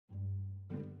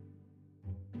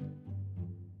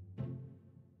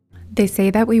They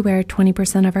say that we wear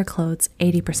 20% of our clothes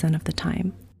 80% of the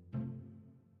time.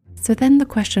 So then the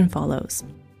question follows,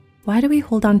 why do we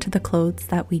hold on to the clothes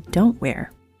that we don't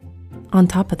wear? On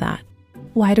top of that,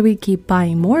 why do we keep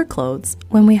buying more clothes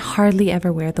when we hardly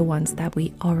ever wear the ones that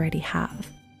we already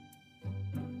have?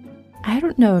 I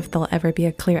don't know if there'll ever be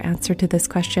a clear answer to this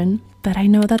question, but I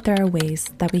know that there are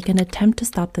ways that we can attempt to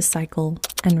stop this cycle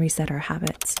and reset our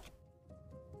habits.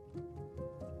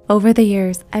 Over the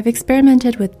years, I've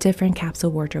experimented with different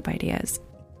capsule wardrobe ideas.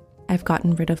 I've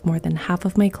gotten rid of more than half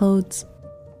of my clothes.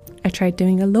 I tried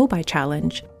doing a low-buy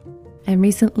challenge, and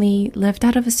recently lived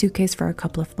out of a suitcase for a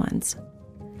couple of months.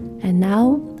 And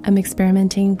now I'm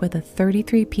experimenting with a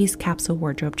 33-piece capsule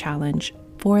wardrobe challenge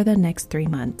for the next 3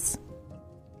 months.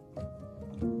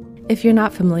 If you're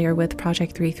not familiar with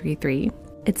Project 333,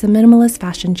 it's a minimalist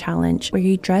fashion challenge where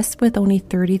you dress with only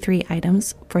 33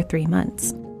 items for 3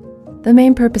 months. The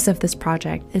main purpose of this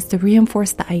project is to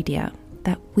reinforce the idea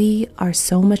that we are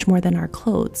so much more than our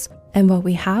clothes, and what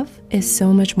we have is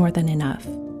so much more than enough.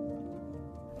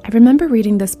 I remember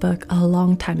reading this book a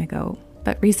long time ago,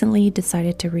 but recently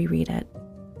decided to reread it.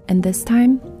 And this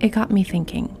time, it got me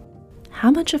thinking, how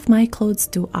much of my clothes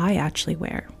do I actually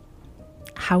wear?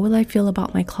 How will I feel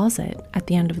about my closet at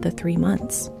the end of the 3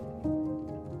 months?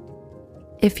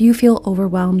 If you feel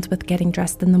overwhelmed with getting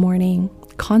dressed in the morning,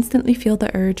 constantly feel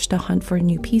the urge to hunt for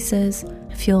new pieces,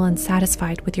 feel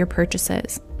unsatisfied with your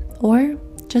purchases, or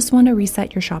just want to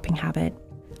reset your shopping habit,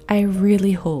 I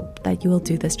really hope that you will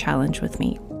do this challenge with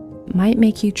me. It might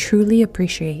make you truly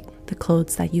appreciate the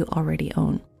clothes that you already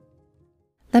own.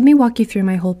 Let me walk you through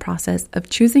my whole process of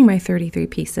choosing my 33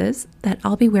 pieces that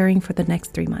I'll be wearing for the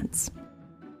next 3 months.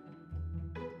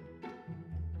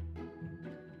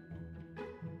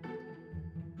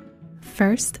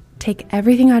 First, take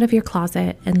everything out of your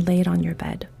closet and lay it on your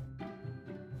bed.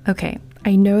 Okay,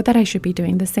 I know that I should be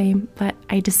doing the same, but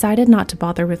I decided not to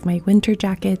bother with my winter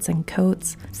jackets and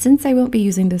coats since I won't be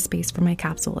using this space for my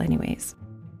capsule anyways.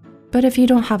 But if you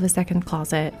don't have a second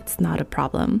closet, it's not a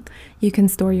problem. You can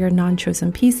store your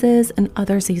non-chosen pieces and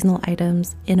other seasonal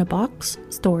items in a box,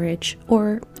 storage,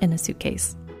 or in a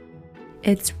suitcase.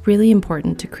 It's really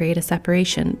important to create a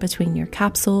separation between your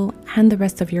capsule and the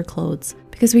rest of your clothes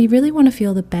because we really want to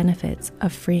feel the benefits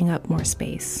of freeing up more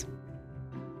space.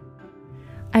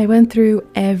 I went through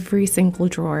every single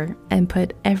drawer and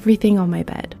put everything on my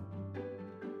bed.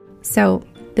 So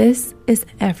this is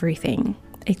everything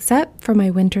except for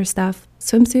my winter stuff,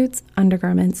 swimsuits,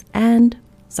 undergarments, and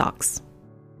socks.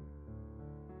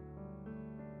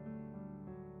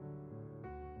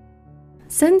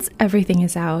 Since everything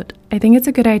is out, I think it's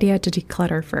a good idea to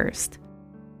declutter first.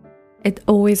 It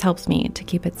always helps me to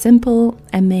keep it simple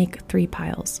and make 3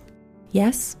 piles.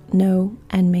 Yes, no,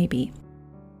 and maybe.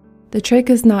 The trick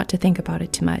is not to think about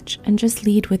it too much and just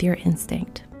lead with your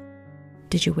instinct.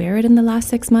 Did you wear it in the last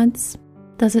 6 months?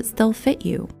 Does it still fit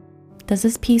you? Does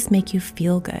this piece make you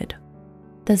feel good?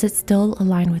 Does it still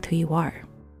align with who you are?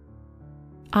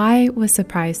 I was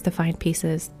surprised to find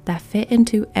pieces that fit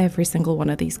into every single one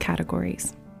of these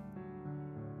categories.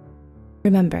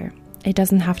 Remember, it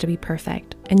doesn't have to be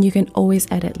perfect, and you can always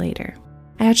edit later.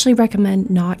 I actually recommend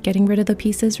not getting rid of the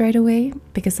pieces right away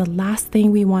because the last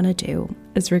thing we want to do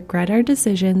is regret our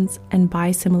decisions and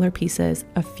buy similar pieces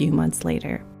a few months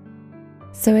later.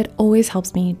 So it always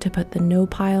helps me to put the no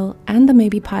pile and the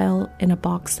maybe pile in a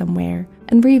box somewhere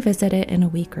and revisit it in a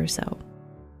week or so.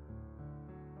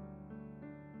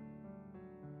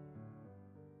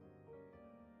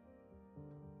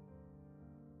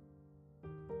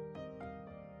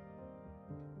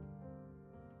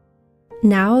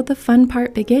 Now the fun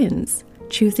part begins,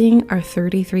 choosing our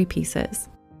 33 pieces.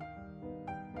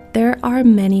 There are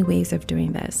many ways of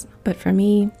doing this, but for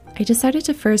me, I decided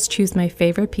to first choose my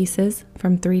favorite pieces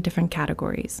from 3 different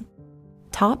categories: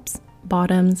 tops,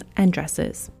 bottoms, and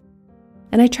dresses.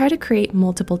 And I tried to create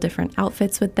multiple different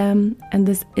outfits with them, and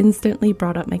this instantly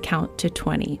brought up my count to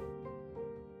 20.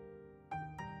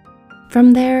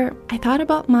 From there, I thought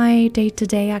about my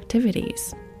day-to-day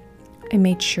activities. I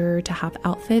made sure to have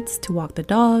outfits to walk the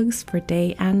dogs for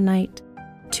day and night,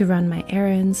 to run my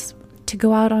errands, to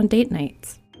go out on date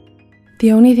nights.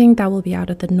 The only thing that will be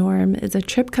out of the norm is a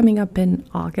trip coming up in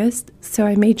August, so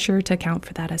I made sure to account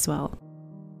for that as well.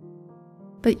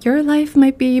 But your life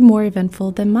might be more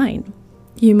eventful than mine.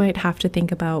 You might have to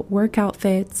think about work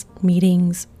outfits,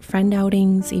 meetings, friend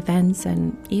outings, events,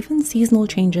 and even seasonal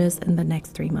changes in the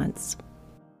next 3 months.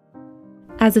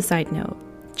 As a side note,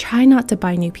 try not to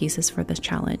buy new pieces for this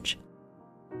challenge.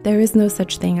 There is no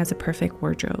such thing as a perfect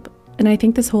wardrobe, and I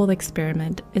think this whole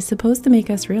experiment is supposed to make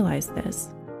us realize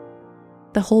this.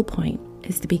 The whole point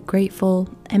is to be grateful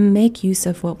and make use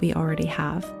of what we already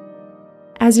have.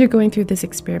 As you're going through this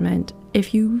experiment,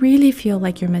 if you really feel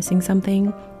like you're missing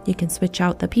something, you can switch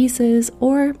out the pieces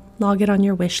or log it on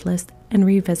your wish list and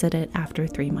revisit it after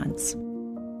 3 months.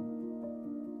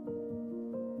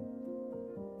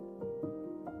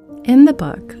 In the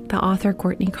book, the author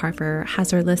Courtney Carver has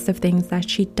her list of things that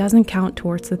she doesn't count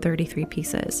towards the 33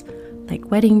 pieces, like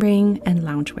wedding ring and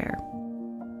loungewear.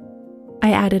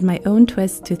 I added my own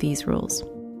twist to these rules.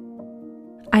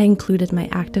 I included my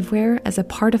activewear as a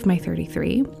part of my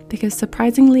 33 because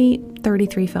surprisingly,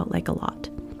 33 felt like a lot.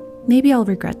 Maybe I'll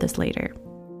regret this later.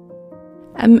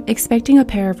 I'm expecting a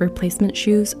pair of replacement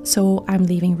shoes, so I'm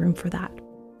leaving room for that.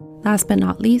 Last but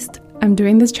not least, I'm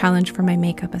doing this challenge for my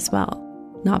makeup as well.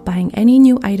 Not buying any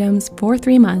new items for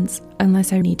 3 months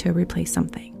unless I need to replace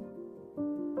something.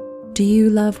 Do you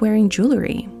love wearing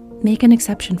jewelry? Make an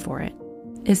exception for it.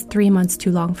 Is 3 months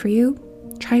too long for you?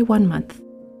 Try 1 month.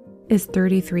 Is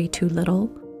 33 too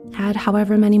little? Add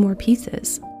however many more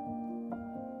pieces.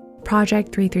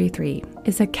 Project 333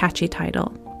 is a catchy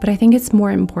title, but I think it's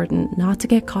more important not to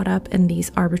get caught up in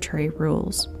these arbitrary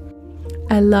rules.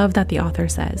 I love that the author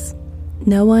says,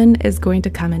 no one is going to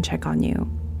come and check on you.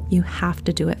 You have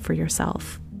to do it for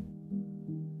yourself.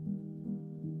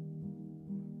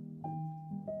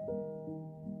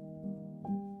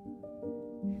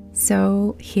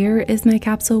 So here is my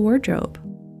capsule wardrobe.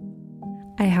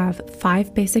 I have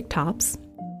 5 basic tops,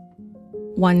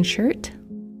 1 shirt,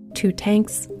 2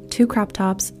 tanks, 2 crop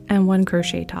tops, and 1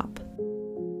 crochet top.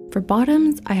 For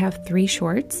bottoms, I have 3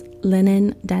 shorts,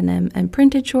 linen, denim, and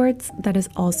printed shorts that is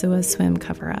also a swim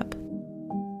cover-up.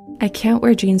 I can't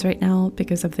wear jeans right now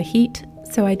because of the heat,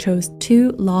 so I chose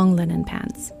 2 long linen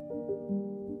pants.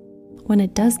 When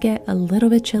it does get a little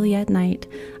bit chilly at night,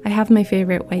 I have my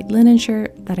favorite white linen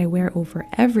shirt that I wear over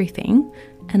everything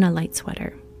and a light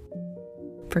sweater.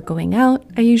 For going out,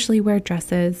 I usually wear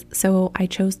dresses, so I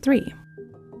chose 3.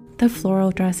 The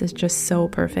floral dress is just so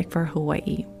perfect for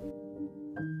Hawaii.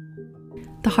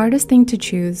 The hardest thing to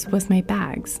choose was my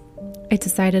bags. I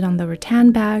decided on the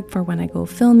rattan bag for when I go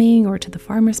filming or to the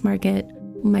farmer's market,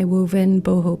 my woven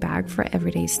boho bag for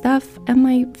everyday stuff, and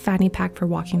my fanny pack for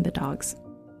walking the dogs.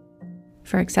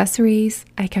 For accessories,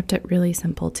 I kept it really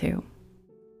simple too.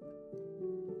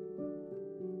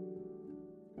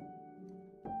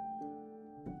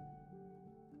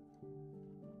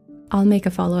 I'll make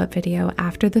a follow-up video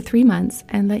after the 3 months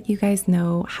and let you guys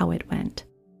know how it went.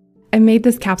 I made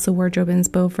this capsule wardrobe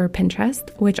inspo for Pinterest,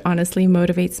 which honestly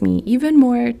motivates me even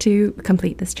more to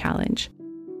complete this challenge.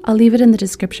 I'll leave it in the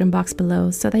description box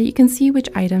below so that you can see which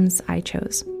items I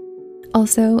chose.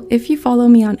 Also, if you follow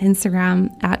me on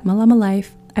Instagram at MalamaLife,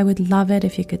 I would love it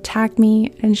if you could tag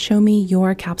me and show me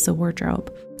your capsule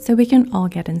wardrobe so we can all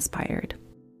get inspired.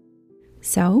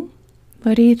 So,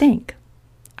 what do you think?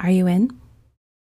 Are you in?